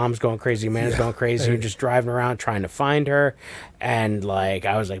calm. My mom's going crazy, man's going crazy. You're just driving around trying to find her, and like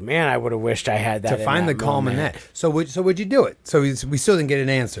I was like, man, I would have wished I had that to find the calm in moment. that. So would you do it? So we still didn't get an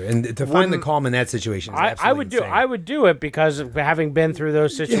answer, and to find the calm in that situation, is I absolutely would do. insane. I would do it because of having been through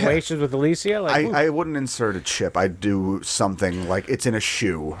those situations with Alicia. Like, I wouldn't insert a chip. I'd do something like it's in a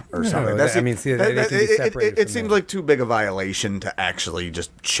shoe or something. I mean, see, they can be separated it from seems that. like too big a violation to actually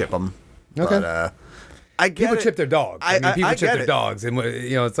just chip them. Okay. But, I get People it. chip their dogs. I mean, people I chip get their it. dogs, and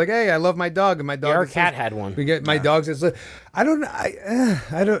it's like, hey, I love my dog, and my dog. our is cat this- had one. We get my dogs. I don't.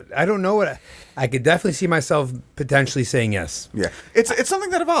 I don't know what. I could definitely see myself potentially saying yes. Yeah, it's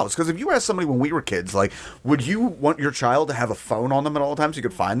something that evolves. Because if you ask somebody when we were kids, like, would you want your child to have a phone on them at all times so you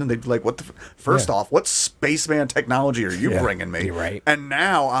could find them? They'd be like, "What the? First off, what spaceman technology are you bringing me?" You're right. And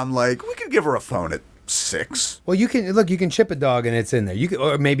now I'm like, we could give her a phone at 6. Well, you can chip a dog and it's in there. You could,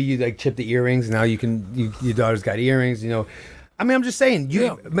 or maybe you like chip the earrings. And now your daughter's got earrings. I mean, I'm just saying.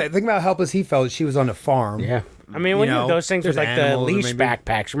 Think about how helpless he felt. She was on the farm. Yeah. I mean, when those things with there's like the animals or leash maybe-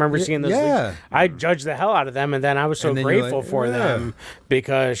 backpacks. Remember seeing those? Yeah. Leash? I judged the hell out of them, and then I was so And then you're grateful like, for yeah. them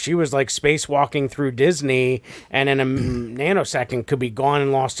because she was like spacewalking through Disney, and in a nanosecond could be gone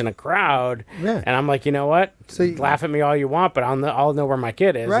and lost in a crowd. Yeah. And I'm like, you know what? So you- Laugh at me all you want, but I'll know where my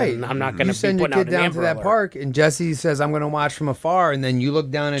kid is. Right. And I'm not going You to be send your putting out kid an down to Amber that Alert. park, and Jesse says, "I'm going to watch from afar," and then you look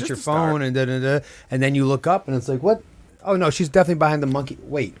down at Just your to start. phone, and and then you look up, and it's like, "What? Oh no, she's definitely behind the monkey.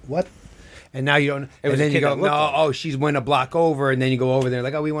 Wait, what?" And now you don't. was And a then you kid go, that "No, looked like oh, she's went a block over," and then you go over there,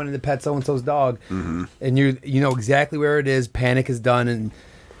 like, "Oh, we wanted to pet so and so's dog," and you know exactly where it is. Panic is done, and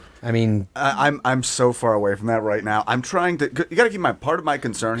I mean, I'm so far away from that right now. I'm trying to. You got to keep part of my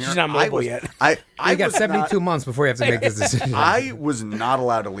concern here. She's not I mobile was- yet. I you got was 72 not- months before you have to make this decision. I was not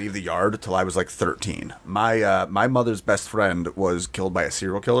allowed to leave the yard until I was like 13. My mother's best friend was killed by a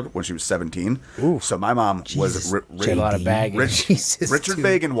serial killer when she was 17. So my mom was She had a lot of baggage. Jesus, Richard dude.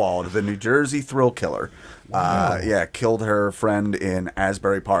 Vagenwald, the New Jersey thrill killer. Killed her friend in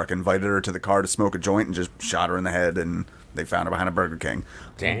Asbury Park, invited her to the car to smoke a joint, and just shot her in the head, and they found her behind a Burger King.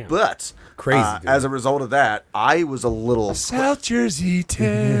 Damn. But Crazy, dude. as a result of that, I was a little South Jersey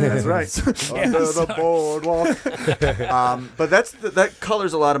town. That's right. Under the boardwalk. But that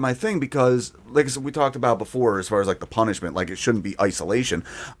colors a lot of my thing because, like I said, we talked about before, as far as like the punishment, like it shouldn't be isolation.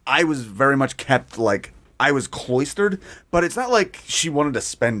 I was very much kept like. I was cloistered, but it's not like she wanted to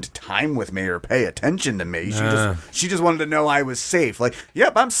spend time with me or pay attention to me. She just wanted to know I was safe. Like,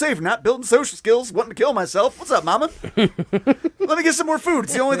 yep, I'm safe. Not building social skills. Wanting to kill myself. What's up, Mama? Let me get some more food.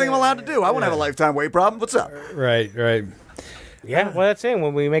 It's the only thing I'm allowed to do. I won't have a lifetime weight problem. What's up? Right. Yeah, well, that's it.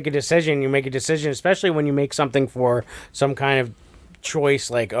 When we make a decision, you make a decision, especially when you make something for some kind of choice,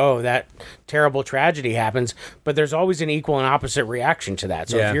 like, oh, that terrible tragedy happens, but there's always an equal and opposite reaction to that.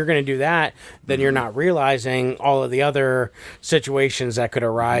 So Yeah. if you're going to do that, then you're not realizing all of the other situations that could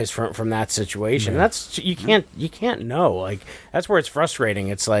arise from that situation. That's you can't know. Like, that's where it's frustrating.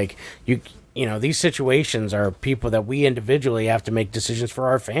 It's like you know, these situations are people that we individually have to make decisions for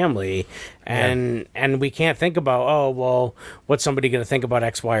our family, and we can't think about, oh, well, what's somebody going to think about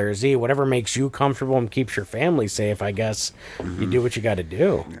X, Y, or Z? Whatever makes you comfortable and keeps your family safe, I guess you do what you got to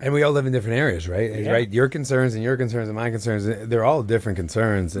do. And we all live in different areas, right? Yeah. Right. Your concerns and my concerns, they're all different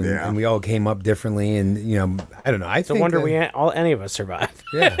concerns, and we all came up differently. And I don't know. It's a wonder any of us survived.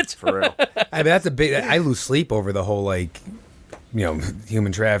 Yeah, For real. I mean, that's a big. I lose sleep over the whole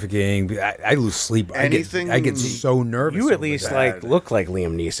human trafficking. I lose sleep. Anything- I get so nervous. You at over least that. look like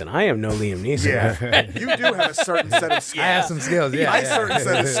Liam Neeson. I am no Liam Neeson. Yeah, you do have a certain set of skills. I have some skills. Yeah, My certain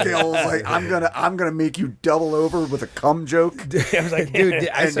set of skills, like I'm gonna make you double over with a cum joke. I was like, Dude,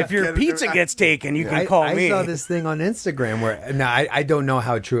 I And saw- if your pizza gets taken, you can call me. I saw this thing on Instagram where now I don't know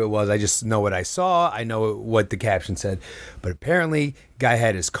how true it was. I just know what I saw. I know what the caption said, but apparently, guy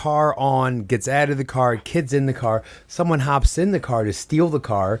had his car on, gets out of the car, kids in the car. Someone hops in the car to steal the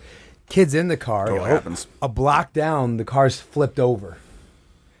car. Kids in the car. Totally happens. A block down, the car's flipped over.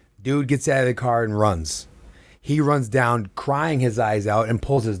 Dude gets out of the car and runs. He runs down, crying his eyes out, and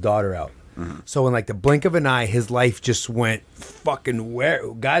pulls his daughter out. So in like the blink of an eye, his life just went fucking where,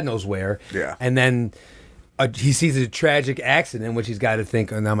 God knows where. Yeah. And then he sees a tragic accident, in which he's got to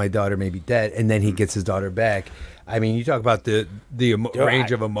think, oh, now my daughter may be dead. And then he gets his daughter back. I mean, you talk about the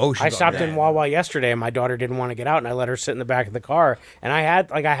range of emotions. I stopped in Wawa yesterday, and my daughter didn't want to get out, and I let her sit in the back of the car. And I had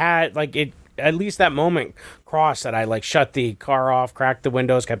at least that moment crossed that I like shut the car off, cracked the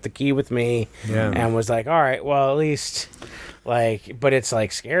windows, kept the key with me, and was like, all right, well, at least. Like, but it's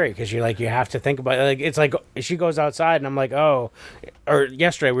like scary because you're like, you have to think about it. Like, it's like she goes outside and I'm like, oh, or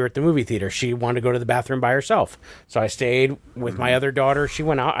yesterday we were at the movie theater. She wanted to go to the bathroom by herself. So I stayed with my other daughter. She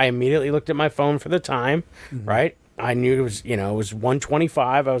went out. I immediately looked at my phone for the time, right? I knew it was, it was 1:25.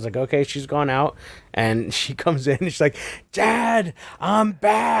 I was like, okay, she's gone out. And she comes in and she's like, Dad, I'm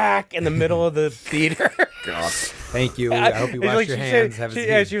back in the middle of the theater. God. Thank you. I hope you wash your hands.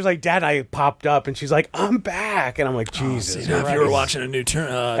 She was like, Dad, I popped up. And she's like, I'm back. And I'm like, Jesus. If you were watching a new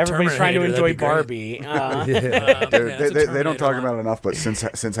Everybody's trying to enjoy Barbie. Dude, they don't talk about it enough, but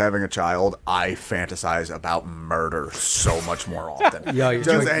since having a child, I fantasize about murder so much more often. Yeah,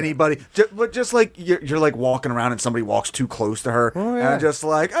 just anybody, just like you're like walking around and somebody walks too close to her, and I'm just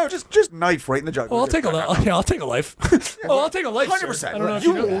like, just knife right in the jugular. Well, I'll take a life. I'll take a life. 100%. I don't know if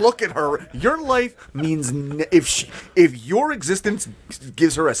you know that. look at her. Your life means if your existence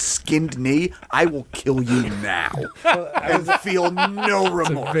gives her a skinned knee, I will kill you now and feel no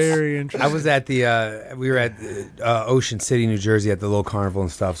remorse. Very interesting. I was at we were at Ocean City, New Jersey at the little carnival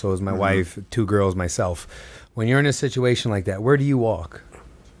and stuff. So it was my wife, 2 girls, myself. When you're in a situation like that, where do you walk?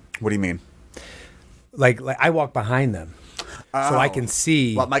 What do you mean? Like I walk behind them. So I can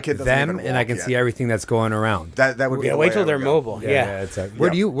see Well, my kid doesn't them, even and I walk can yet. see everything that's going around. That would be Yeah, the wait way till I they're would go. mobile. Yeah. It's like, where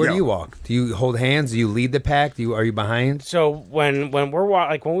do you walk? Do you hold hands? Do you lead the pack? Are you behind? So when we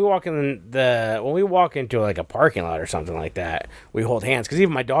walk into like a parking lot or something like that, we hold hands. Because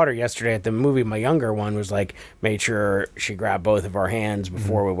even my daughter yesterday at the movie, my younger one was like, made sure she grabbed both of our hands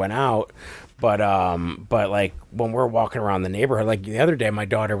before we went out. But like when we're walking around the neighborhood, like the other day, my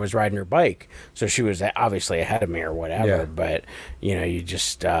daughter was riding her bike, so she was obviously ahead of me or whatever. Yeah. But you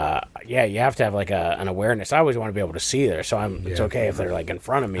just you have to have like an awareness. I always want to be able to see there, so it's okay if they're like in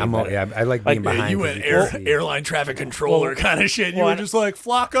front of me. I like being behind. You 'cause went can see. airline traffic controller kind of shit. You well, were just like,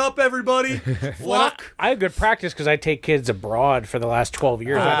 flock up, everybody. Flock. I had good practice because I take kids abroad for the last 12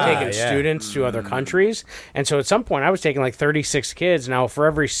 years. I've taken students to other countries. And so at some point I was taking like 36 kids. Now for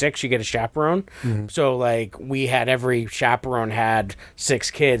every 6 you get a chaperone. So like every chaperone had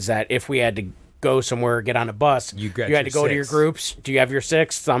 6 kids that if we had to go somewhere, get on a bus, you had to go to your groups. Do you have your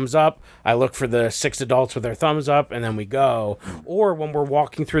 6? Thumbs up. I look for the 6 adults with their thumbs up, and then we go. Or when we're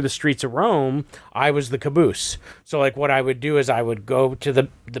walking through the streets of Rome, I was the caboose. So like what I would do is I would go to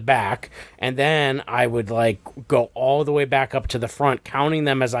the back, and then I would like go all the way back up to the front, counting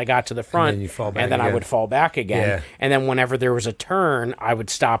them as I got to the front, And then you fall back and then I again. would fall back again. Yeah. And then whenever there was a turn, I would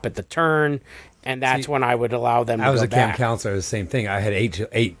stop at the turn, and that's when I would allow them to go I was a camp back. counselor. The same thing. I had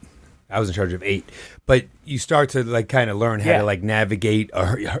 8. I was in charge of 8. But you start to like kind of learn how to like navigate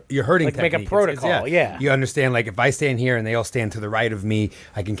your herding Like, make a technique. protocol, yeah. You understand like if I stand here and they all stand to the right of me,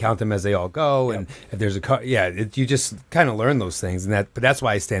 I can count them as they all go. And if there's a car, you just kind of learn those things. But that's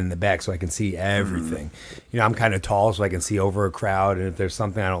why I stand in the back so I can see everything. I'm kind of tall so I can see over a crowd. And if there's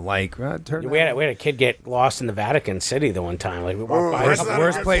something I don't like, turn. We had a kid get lost in the Vatican City the one time. Like we walked by.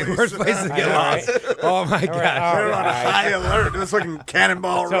 Worst places to get lost. Oh my gosh. They're on a high alert. This fucking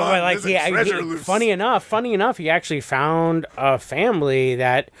cannonball So, run. like, There's a treasure loose. funny enough, he actually found a family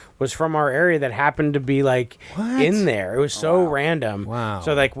that was from our area that happened to be like in there. It was so random. Wow.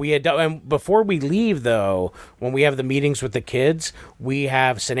 So like we had done, and before we leave though, when we have the meetings with the kids, we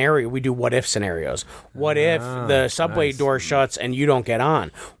have we do what if scenarios. What if the subway door shuts and you don't get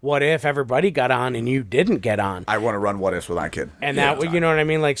on? What if everybody got on and you didn't get on? I want to run what ifs with my kid. And that, you know what I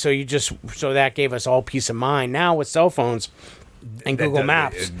mean? Like, so that gave us all peace of mind. Now with cell phones and Google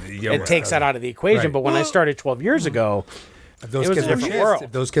Maps, it takes that out of the equation. Right. But when I started 12 years ago, If those It was kids a were different chipped, world.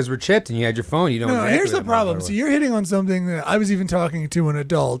 if those kids were chipped and you had your phone, you don't. No, exactly here's the what problem. motherfucker So you're hitting on something that I was even talking to an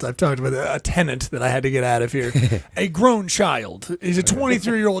adult. I've talked about a tenant that I had to get out of here. A grown child. He's a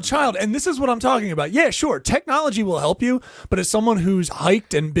 23-year-old child. And this is what I'm talking about. Yeah, sure. Technology will help you. But as someone who's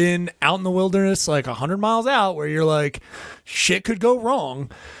hiked and been out in the wilderness like 100 miles out where you're like, shit could go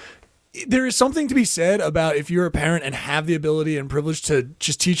wrong. There is something to be said about if you're a parent and have the ability and privilege to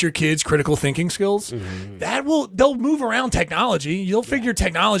just teach your kids critical thinking skills, they'll move around technology. You'll figure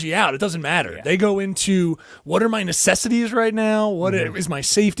technology out. It doesn't matter. They go into what are my necessities right now? What is my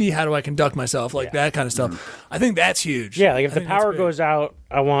safety? How do I conduct myself? Like that kind of stuff. I think that's huge. yeah, like if I the think that's power big. goes out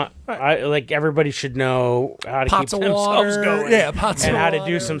like everybody should know how to Pots keep of themselves water. going. Yeah, pots and of how to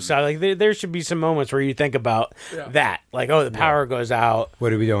water. do some stuff. Like there should be some moments where you think about that. Like, oh, the power goes out.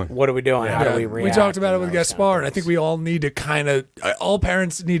 What are we doing? What are we doing? How do we react? We talked about it and with those Gaspar, kind and I of think we all need to kind of, all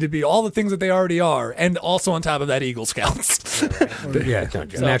parents need to be all the things that they already are, and also on top of that, Eagle Scouts. Yeah,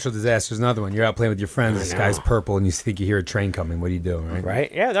 natural disaster is another one. You're out playing with your friends. The sky's purple, and you think you hear a train coming. What do you do? Right?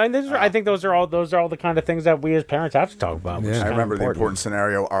 Right? Yeah. I think those are all the kind of things that we as parents have to talk about. Which is I kind of remember the important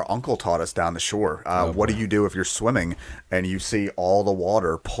scenario our uncle taught us down the shore. What do you do if you're swimming and you see all the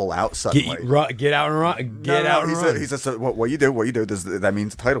water pull out suddenly? Get out and run. Get out and run. He says, what you do, that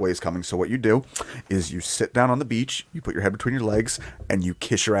means the tidal wave is coming. So what you do is you sit down on the beach, you put your head between your legs, and you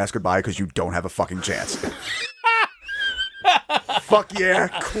kiss your ass goodbye because you don't have a fucking chance. Fuck yeah,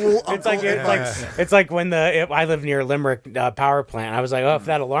 cool. It's like when I live near Limerick power plant. I was like, oh, if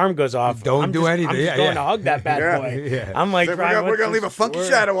that alarm goes off, Don't do anything. I'm just Yeah, going yeah. to hug that bad Yeah. boy. Yeah. I'm like, We're Brian, gonna leave a funky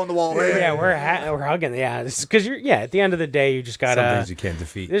shadow on the wall. Yeah, we're hugging. Yeah, because at the end of the day, you just gotta. Some things you can't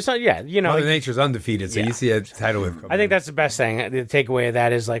defeat. There's not. Yeah, Mother Nature's undefeated, so Yeah. you see a tidal wave coming. I think that's the best thing. The takeaway of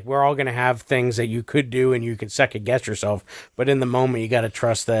that is like we're all gonna have things that you could do and you can second guess yourself, but in the moment you got to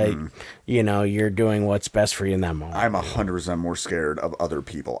trust that you're doing what's best for you in that moment. I'm 100% more scared of other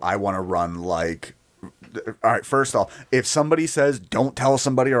people. I want to run like. All right, first off, if somebody says, don't tell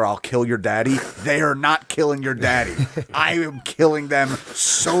somebody or I'll kill your daddy, they are not killing your daddy. I am killing them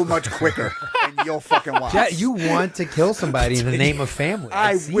so much quicker, and you'll fucking watch. Yeah, you want to kill somebody in the name of family.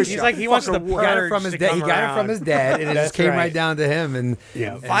 I wish He's I like he wants the fucking He got it purge from his to dad. come He got it around. from his dad, and it just That's came right. right down to him. And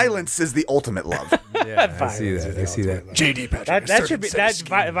Yeah. Violence is the ultimate love. yeah, I see that. I see that. JD Patrick. That should be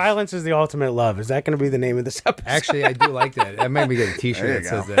violence is the ultimate love. Is that going to be the name of this episode? Actually, I do like that. That made me get a T-shirt There you that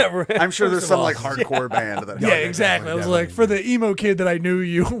says go. that. I'm sure there's some like hardcore band that. Yeah, exactly. I was like, for the emo kid that I knew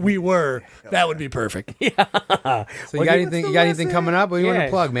we were, that would be perfect. So you got anything? You got anything coming up? What do you want Yeah.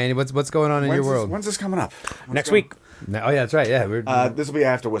 to plug, man? What's going on in your world? When's this coming up? Next week. No, oh yeah, that's right. Yeah, we're. This will be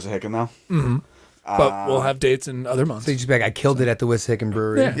after Wissahickon, though. But we'll have dates in other months. so you just be like, I killed it at the Wissahickon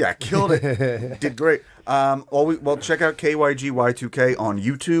Brewery. Yeah. Yeah, killed it. Did great. Well, check out KYGY2K on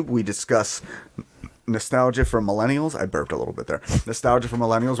YouTube. We discuss nostalgia for millennials. I burped a little bit there. Nostalgia for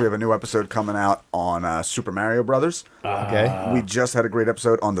millennials. We have a new episode coming out on Super Mario Brothers. Okay. We just had a great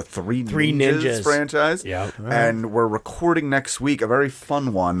episode on the Three Ninjas franchise. Yep. And we're recording next week a very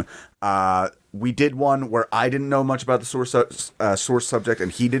fun one. We did one where I didn't know much about the source subject,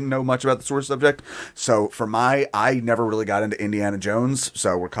 and he didn't know much about the source subject. So I never really got into Indiana Jones,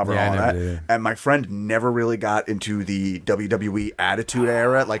 so we're covering Yeah, I all never that. did. And my friend never really got into the WWE Attitude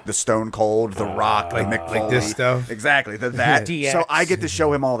Era, like the Stone Cold, The Rock, like Mick like this Foley. stuff? Exactly, that. DX. So I get to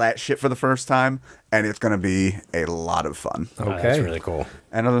show him all that shit for the first time, and it's going to be a lot of fun. Okay. That's really cool.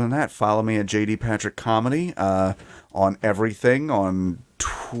 And other than that, follow me at JD Patrick Comedy on everything, on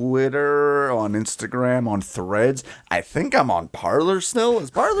Twitter, on Instagram, on Threads. I think I'm on Parler still.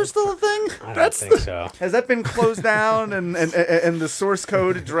 Is Parler still a thing? I don't think so. Has that been closed down and the source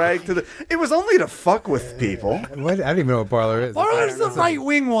code dragged to the? It was only to fuck with people. What? I don't even know what Parler is. Parler's the right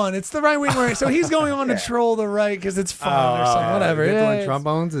wing one. It's the right wing where so he's going on to troll the right because it's fun or something. Whatever. Is that the one Yeah, Trump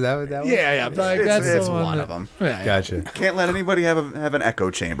owns? Is that what that was? yeah. Like, that's It's the one that- of them. Yeah. Gotcha. Can't let anybody have an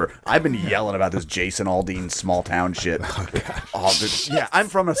echo chamber. I've been yelling about this Jason Aldean small town shit. Yeah, I'm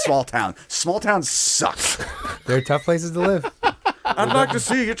from a small town. Small towns suck. They're tough places to live. I'd like to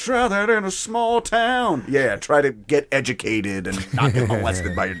see you try that in a small town. Yeah, try to get educated and not get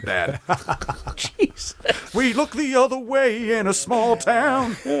molested by your dad. Jeez. We look the other way in a small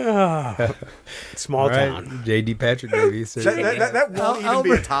town. Small All right, town. JD Patrick, baby. So- That won't even be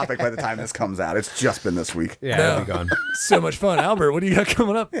a Albert. topic by the time this comes out. It's just been this week. yeah, No. I'll be gone. So much fun. Albert, what do you got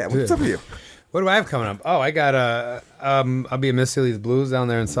coming up? Yeah, what's up with you? What do I have coming up? Oh, I got I'll be at Miss Silly's Blues down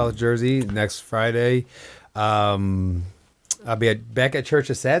there in South Jersey next Friday. I'll be back at Church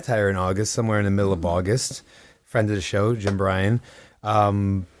of Satire in August, somewhere in the middle of August. Friend of the show, Jim Bryan.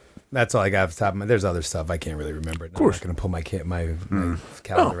 That's all I got off the top of my. There's other stuff I can't really remember. Of course. I'm not going to pull my Oh,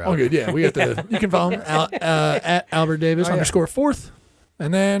 calendar out. all good. Yeah, we got the. You can follow him at Albert Davis Oh, yeah. _4th.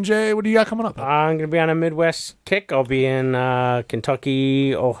 And then Jay, what do you got coming up? I'm going to be on a Midwest kick. I'll be in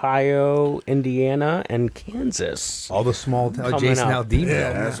Kentucky, Ohio, Indiana, and Kansas. All the small towns. Coming Jason up. Aldean.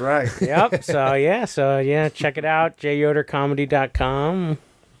 That's right. Yep. So yeah, check it out. jyodercomedy.com.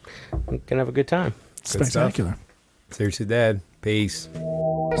 You can have a good time. Spectacular. Seriously, Dad. Peace.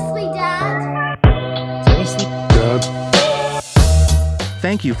 Seriously, Dad.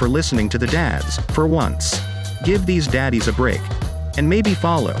 Thank you for listening to the Dads, for once. Give these daddies a break. And maybe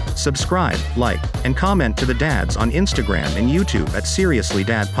follow, subscribe, like, and comment to the Dads on Instagram and YouTube at Seriously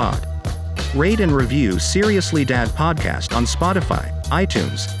Dad Pod. Rate and review Seriously Dad Podcast on Spotify,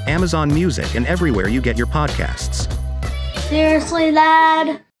 iTunes, Amazon Music, and everywhere you get your podcasts. Seriously,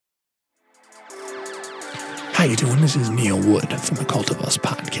 Dad? How you doing? This is Neil Wood from the Cult of Us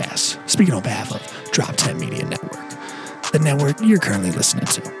podcast, speaking on behalf of Drop 10 Media Network, the network you're currently listening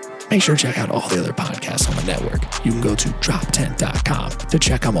to. Make sure to check out all the other podcasts on the network. You can go to drop10.com to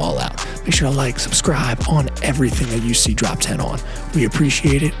check them all out. Make sure to like, subscribe on everything that you see Drop 10 on. We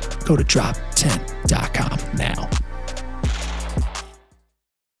appreciate it. Go to drop10.com now.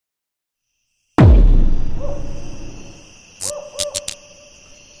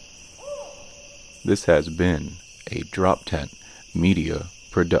 This has been a Drop Tent Media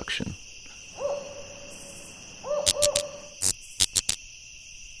production.